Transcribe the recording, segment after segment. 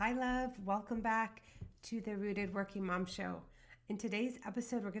Hi, love. Welcome back to the Rooted Working Mom Show. In today's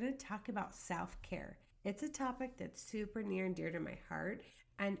episode, we're going to talk about self-care. It's a topic that's super near and dear to my heart,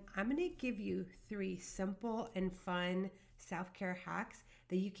 and I'm going to give you 3 simple and fun self-care hacks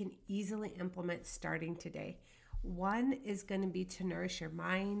that you can easily implement starting today. One is going to be to nourish your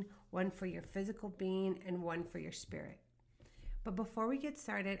mind, one for your physical being, and one for your spirit. But before we get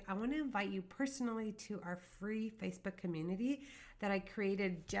started, I want to invite you personally to our free Facebook community that I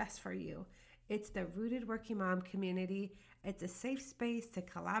created just for you. It's the Rooted Working Mom community. It's a safe space to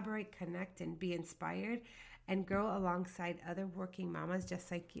collaborate, connect, and be inspired and grow alongside other working mamas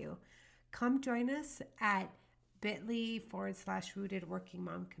just like you. Come join us at bit.ly/Rooted Working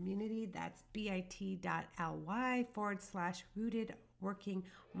Mom community. That's bit.ly/Rooted Working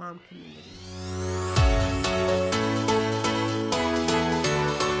Mom community.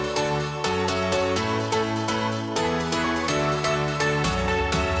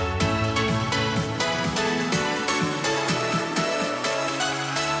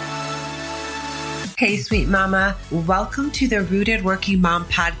 Hey, sweet mama. Welcome to the Rooted Working Mom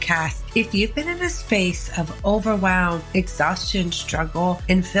podcast. If you've been in a space of overwhelm, exhaustion, struggle,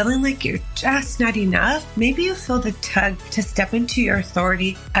 and feeling like you're just not enough, maybe you feel the tug to step into your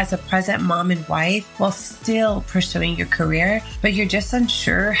authority as a present mom and wife while still pursuing your career, but you're just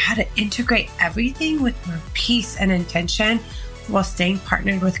unsure how to integrate everything with more peace and intention while staying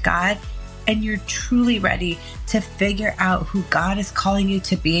partnered with God, and you're truly ready to figure out who God is calling you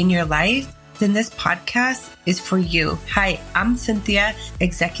to be in your life, then this podcast is for you. Hi, I'm Cynthia,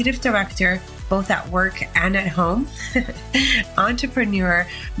 Executive Director, both at work and at home, entrepreneur,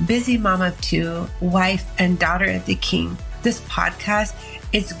 busy mom of 2, wife, and daughter of the King. This podcast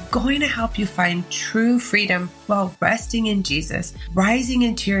is going to help you find true freedom while resting in Jesus, rising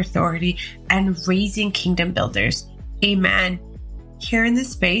into your authority, and raising kingdom builders. Amen. Here in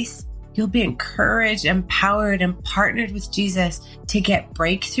this space, you'll be encouraged, empowered, and partnered with Jesus to get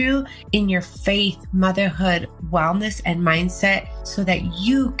breakthrough in your faith, motherhood, wellness, and mindset so that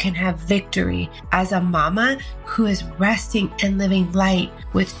you can have victory as a mama who is resting and living light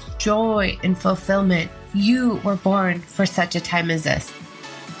with joy and fulfillment. You were born for such a time as this.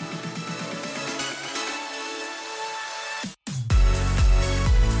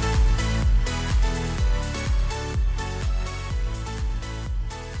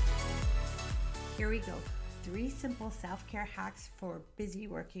 Here we go. 3 simple self-care hacks for busy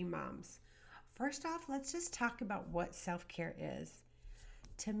working moms. First off, let's just talk about what self-care is.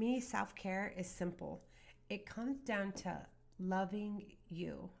 To me, self-care is simple. It comes down to loving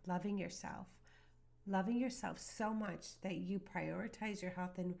you, loving yourself so much that you prioritize your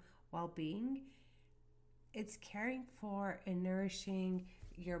health and well-being. It's caring for and nourishing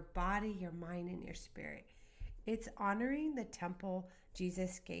your body, your mind, and your spirit. It's honoring the temple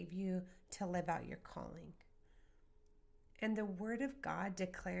Jesus gave you to live out your calling. And the Word of God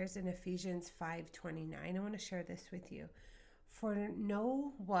declares in Ephesians 5:29, I want to share this with you. For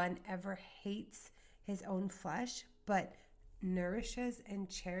no one ever hates his own flesh, but nourishes and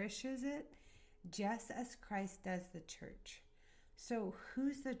cherishes it, just as Christ does the church. So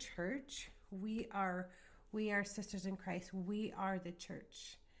who's the church? We are sisters in Christ. We are the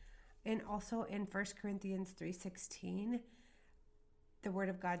church. And also in 1 Corinthians 3:16, the Word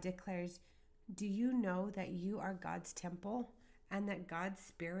of God declares, do you know that you are God's temple and that God's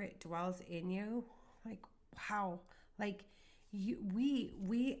Spirit dwells in you? Like, wow. Like,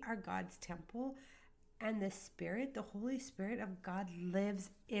 we are God's temple, and the Spirit, the Holy Spirit of God lives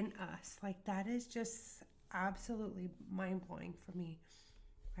in us. Like, that is just absolutely mind-blowing for me,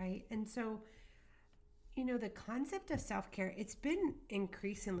 right? And so, the concept of self-care, it's been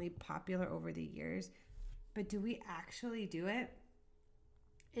increasingly popular over the years, but do we actually do it?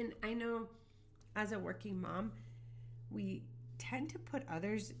 And I know as a working mom, we tend to put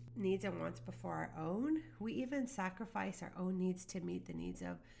others' needs and wants before our own. We even sacrifice our own needs to meet the needs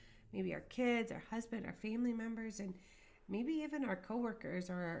of maybe our kids, our husband, our family members, and maybe even our coworkers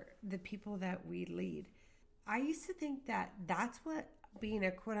or the people that we lead. I used to think that that's what being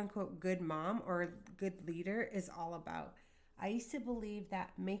a quote-unquote good mom or good leader is all about. I used to believe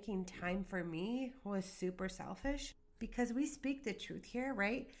that making time for me was super selfish. Because we speak the truth here,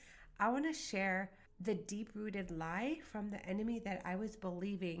 right? I want to share the deep-rooted lie from the enemy that I was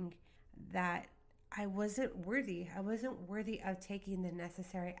believing that I wasn't worthy. I wasn't worthy of taking the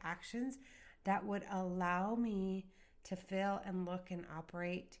necessary actions that would allow me to feel and look and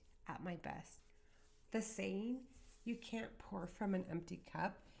operate at my best. The saying, you can't pour from an empty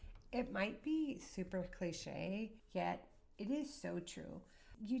cup, it might be super cliche, yet it is so true.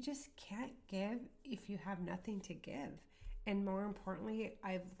 You just can't give if you have nothing to give. And more importantly,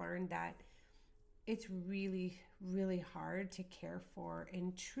 I've learned that it's really, really hard to care for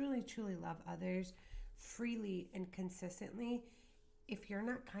and truly, truly love others freely and consistently if you're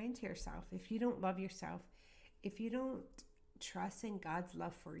not kind to yourself, if you don't love yourself, if you don't trust in God's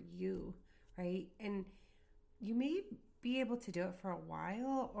love for you, right? And you may be able to do it for a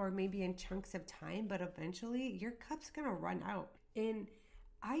while or maybe in chunks of time, but eventually your cup's gonna run out. And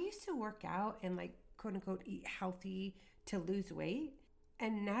I used to work out and like quote unquote eat healthy to lose weight.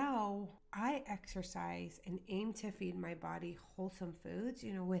 And now I exercise and aim to feed my body wholesome foods,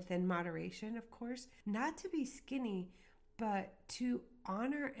 within moderation, of course, not to be skinny, but to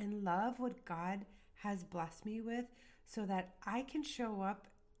honor and love what God has blessed me with so that I can show up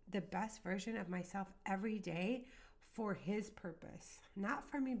the best version of myself every day for His purpose, not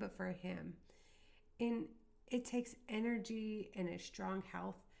for me, but for Him. And it takes energy and a strong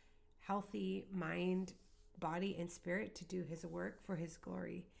healthy mind, body, and spirit to do His work for His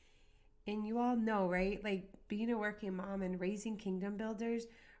glory. And you all know, right? Like being a working mom and raising kingdom builders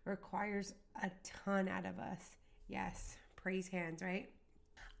requires a ton out of us. Yes, praise hands, right?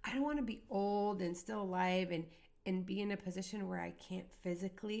 I don't want to be old and still alive and be in a position where I can't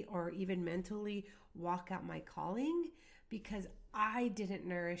physically or even mentally walk out my calling because I didn't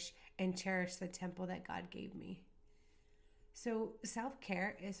nourish and cherish the temple that God gave me. So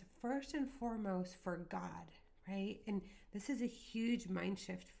self-care is first and foremost for God, right? And this is a huge mind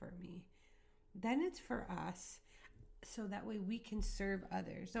shift for me. Then it's for us so that way we can serve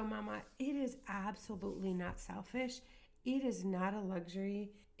others. So mama, it is absolutely not selfish. It is not a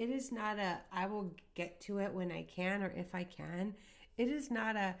luxury. It is not I will get to it when I can or if I can. It is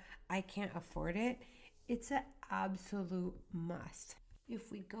not I can't afford it. It's an absolute must.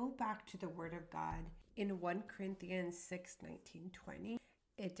 If we go back to the Word of God in 1 Corinthians 6:19-20,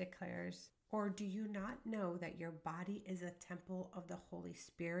 it declares, "Or do you not know that your body is a temple of the Holy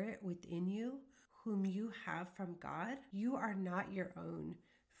Spirit within you, whom you have from God? You are not your own,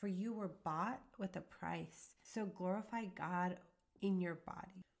 for you were bought with a price. So glorify God in your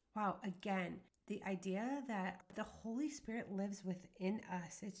body." Wow, again, the idea that the Holy Spirit lives within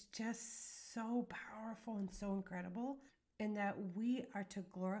us, it's just so powerful and so incredible, and that we are to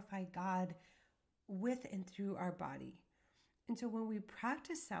glorify God with and through our body. And so when we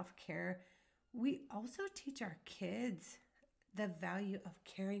practice self-care, we also teach our kids the value of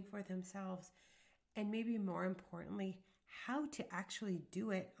caring for themselves, and maybe more importantly, how to actually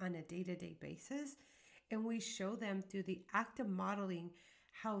do it on a day-to-day basis. And we show them through the act of modeling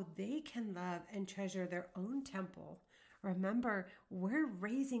how they can love and treasure their own temple. Remember, we're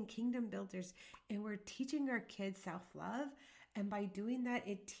raising kingdom builders and we're teaching our kids self-love. And by doing that,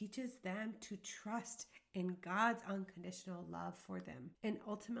 it teaches them to trust in God's unconditional love for them. And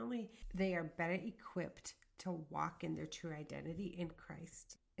ultimately, they are better equipped to walk in their true identity in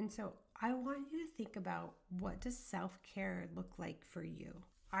Christ. And so I want you to think about, what does self-care look like for you?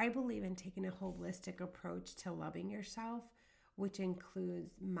 I believe in taking a holistic approach to loving yourself, which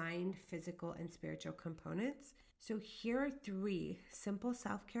includes mind, physical, and spiritual components. So here are 3 simple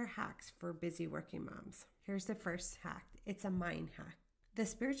self-care hacks for busy working moms. Here's the first hack. It's a mind hack. The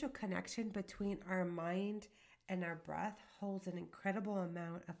spiritual connection between our mind and our breath holds an incredible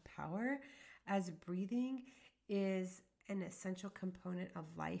amount of power, as breathing is an essential component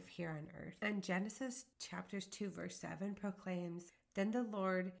of life here on earth. And Genesis chapters 2 verse 7 proclaims, "Then the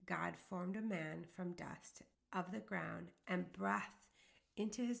Lord God formed a man from dust of the ground and breathed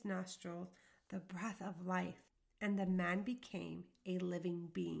into his nostrils the breath of life, and the man became a living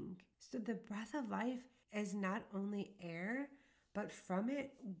being." So the breath of life is not only air, but from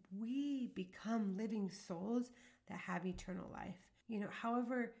it we become living souls that have eternal life.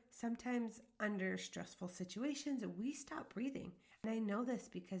 However, sometimes under stressful situations, we stop breathing. And I know this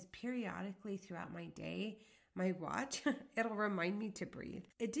because periodically throughout my day, my watch, it'll remind me to breathe.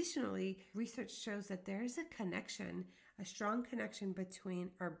 Additionally, research shows that there is a strong connection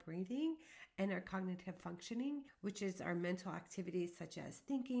between our breathing and our cognitive functioning, which is our mental activities such as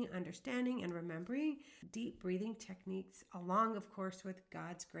thinking, understanding, and remembering. Deep breathing techniques, along, of course, with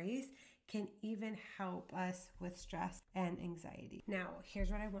God's grace, can even help us with stress and anxiety. Now,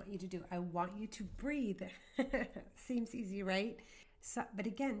 here's what I want you to do. I want you to breathe. Seems easy, right? But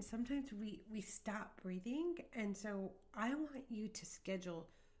again, sometimes we stop breathing. And so I want you to schedule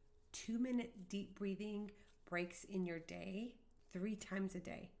 2-minute deep breathing breaks in your day 3 times a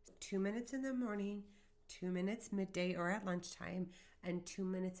day. 2 minutes in the morning, 2 minutes midday or at lunchtime, and 2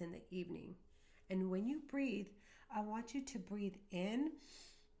 minutes in the evening. And when you breathe, I want you to breathe in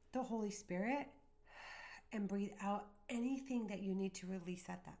the Holy Spirit and breathe out anything that you need to release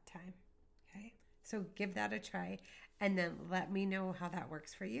at that time. Okay? So give that a try. and then let me know how that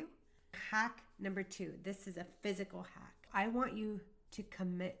works for you. Hack number 2. This is a physical hack. I want you to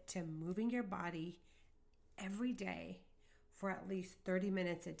commit to moving your body every day for at least 30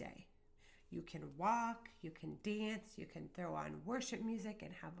 minutes a day. You can walk, you can dance, you can throw on worship music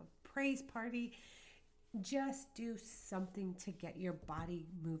and have a praise party. Just do something to get your body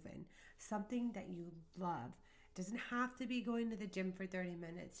moving, something that you love. It doesn't have to be going to the gym for 30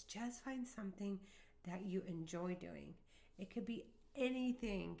 minutes. Just find something that you enjoy doing. It could be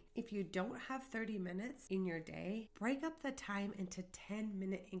anything. If you don't have 30 minutes in your day, break up the time into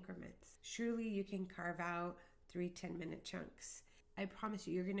 10-minute increments. Surely you can carve out 3 10-minute chunks. I promise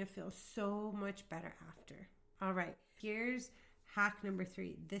you, you're going to feel so much better after. All right, here's hack number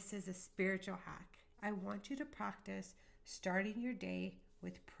 3. This is a spiritual hack. I want you to practice starting your day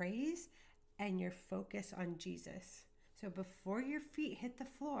with praise and your focus on Jesus. So before your feet hit the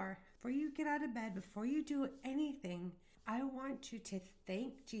floor, before you get out of bed, before you do anything, I want you to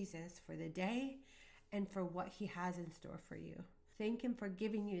thank Jesus for the day and for what he has in store for you. Thank him for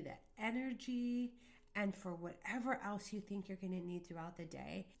giving you the energy and for whatever else you think you're going to need throughout the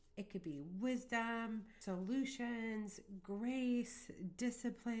day. It could be wisdom, solutions, grace,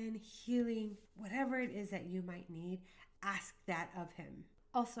 discipline, healing, whatever it is that you might need, ask that of him.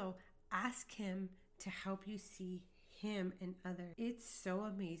 Also, ask him to help you see him in others. It's so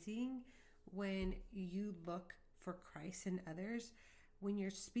amazing when you look for Christ in others, when you're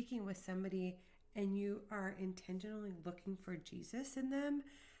speaking with somebody and you are intentionally looking for Jesus in them,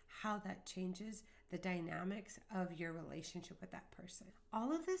 how that changes the dynamics of your relationship with that person.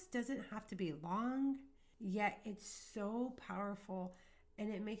 All of this doesn't have to be long, yet it's so powerful and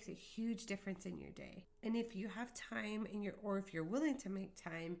it makes a huge difference in your day. And if you have time or if you're willing to make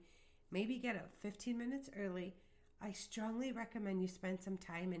time, maybe get up 15 minutes early. I strongly recommend you spend some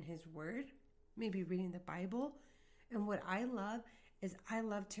time in his word, maybe reading the Bible. And what I love is I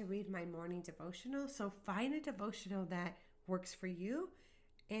love to read my morning devotional. So find a devotional that works for you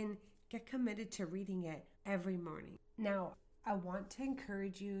and get committed to reading it every morning. Now, I want to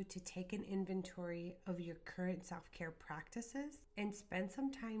encourage you to take an inventory of your current self-care practices and spend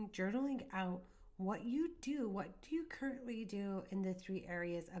some time journaling out what do you currently do in the 3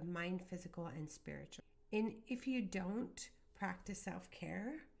 areas of mind, physical, and spiritual. And if you don't practice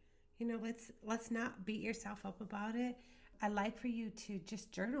self-care, let's not beat yourself up about it. I'd like for you to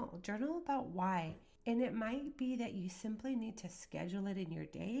just journal about why. And it might be that you simply need to schedule it in your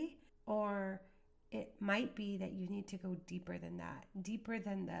day, or it might be that you need to go deeper than that, deeper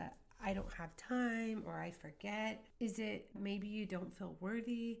than the I don't have time or I forget. Is it maybe you don't feel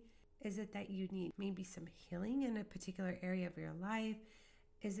worthy? Is it that you need maybe some healing in a particular area of your life?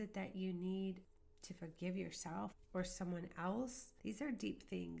 Is it that you need to forgive yourself or someone else? These are deep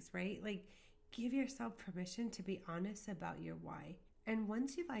things, right? Like, give yourself permission to be honest about your why. And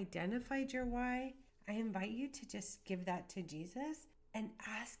once you've identified your why, I invite you to just give that to Jesus and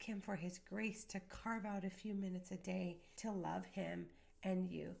ask him for his grace to carve out a few minutes a day to love him and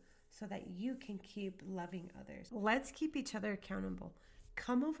you so that you can keep loving others. Let's keep each other accountable.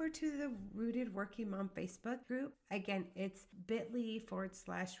 Come over to the Rooted Working Mom Facebook group. Again, it's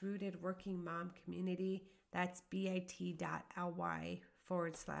bit.ly/Rooted Working Mom Community. That's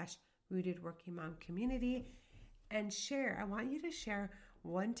bit.ly/Rooted Working Mom Community. And share. I want you to share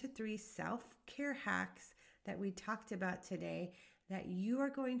 1 to 3 self-care hacks that we talked about today that you are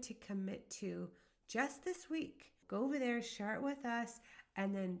going to commit to just this week. Go over there, share it with us,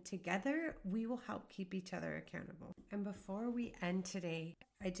 and then together we will help keep each other accountable. And before we end today,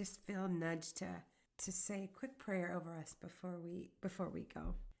 I just feel nudged to say a quick prayer over us before we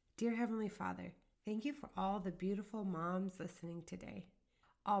go. Dear Heavenly Father, thank you for all the beautiful moms listening today,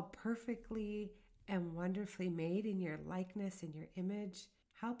 all perfectly and wonderfully made in your likeness and your image.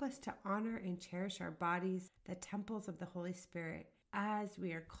 Help us to honor and cherish our bodies, the temples of the Holy Spirit, as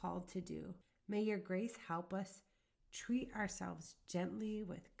we are called to do. May your grace help us treat ourselves gently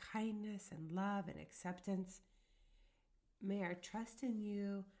with kindness and love and acceptance. May our trust in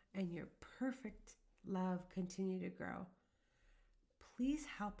you and your perfect love continue to grow. Please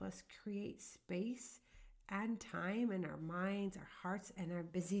help us create space and time in our minds, our hearts, and our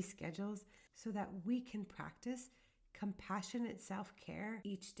busy schedules so that we can practice compassionate self-care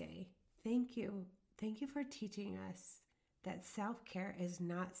each day. Thank you. Thank you for teaching us that self-care is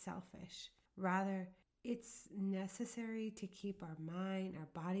not selfish. Rather, it's necessary to keep our mind, our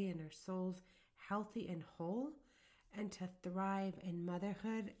body, and our souls healthy and whole, and to thrive in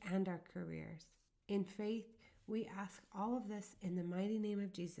motherhood and our careers. In faith, we ask all of this in the mighty name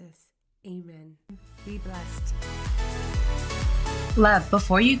of Jesus. Amen. Be blessed. Love,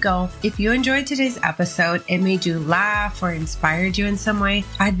 before you go, if you enjoyed today's episode, it made you laugh or inspired you in some way,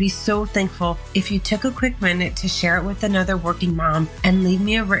 I'd be so thankful if you took a quick minute to share it with another working mom and leave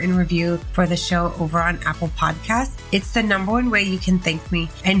me a written review for the show over on Apple Podcasts. It's the number one way you can thank me,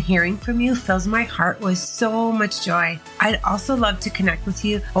 and hearing from you fills my heart with so much joy. I'd also love to connect with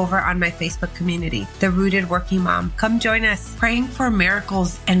you over on my Facebook community, The Rooted Working Mom. Come join us, praying for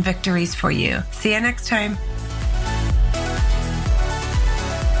miracles and victories for you. See you next time.